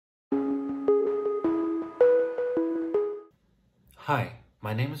Hi,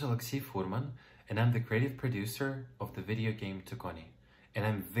 my name is Alexey Furman and I'm the creative producer of the video game Tukoni, and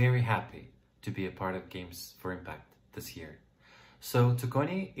I'm very happy to be a part of Games for Impact this year. So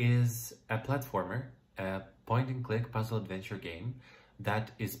Tukoni is a platformer, a point-and-click puzzle adventure game that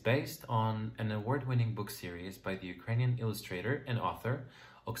is based on an award-winning book series by the Ukrainian illustrator and author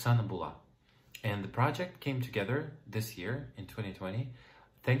Oksana Bula. And the project came together this year in 2020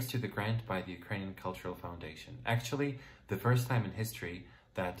 thanks to the grant by the Ukrainian Cultural Foundation. Actually, the first time in history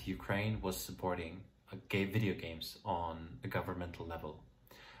that Ukraine was supporting video games on a governmental level.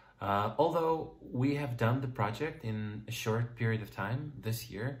 Although we have done the project in a short period of time this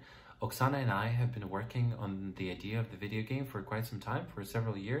year, Oksana and I have been working on the idea of the video game for quite some time, for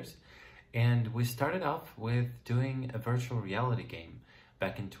several years. And we started off with doing a virtual reality game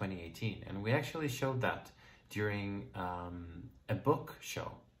back in 2018. And we actually showed that during a book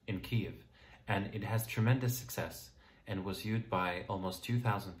show in Kyiv. And it has tremendous success and was viewed by almost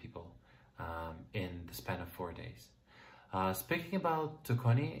 2,000 people in the span of 4 days. Speaking about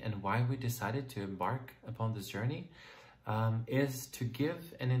Tukoni and why we decided to embark upon this journey is to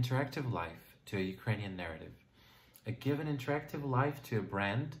give an interactive life to a Ukrainian narrative. Give an interactive life to a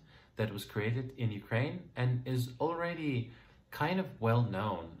brand that was created in Ukraine and is already kind of well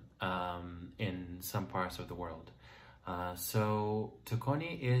known in some parts of the world. So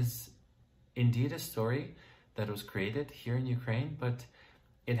Tukoni is indeed a story that was created here in Ukraine, but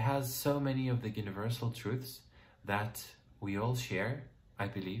it has so many of the universal truths that we all share, I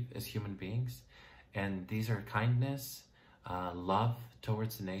believe, as human beings. And these are kindness, love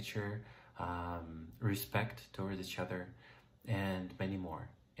towards nature, respect towards each other, and many more.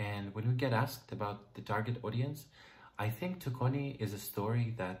 And when we get asked about the target audience, I think Tukoni is a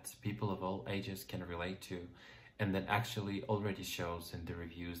story that people of all ages can relate to, and that actually already shows in the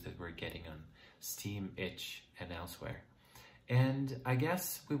reviews that we're getting on Steam, itch, and elsewhere. And I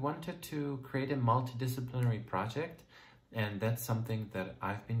guess we wanted to create a multidisciplinary project, and that's something that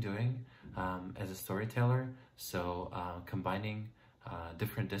I've been doing as a storyteller. So combining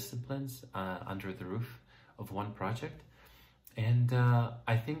different disciplines under the roof of one project. And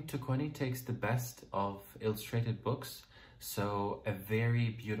I think Tukoni takes the best of illustrated books. So a very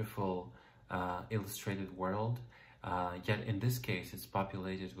beautiful illustrated world, yet in this case it's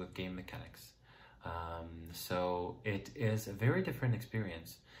populated with game mechanics. So it is a very different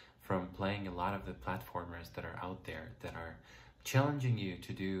experience from playing a lot of the platformers that are out there that are challenging you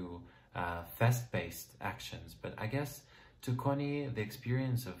to do fast-paced actions. But I guess Tukoni, the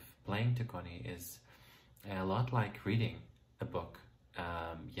experience of playing Tukoni is a lot like reading a book,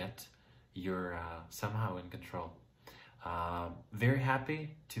 yet you're somehow in control. Very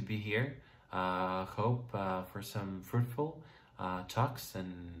happy to be here. Hope for some fruitful talks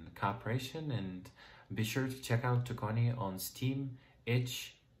and cooperation, and be sure to check out Tukoni on Steam,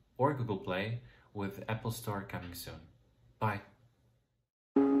 itch, or Google Play, with Apple Store coming soon. Bye.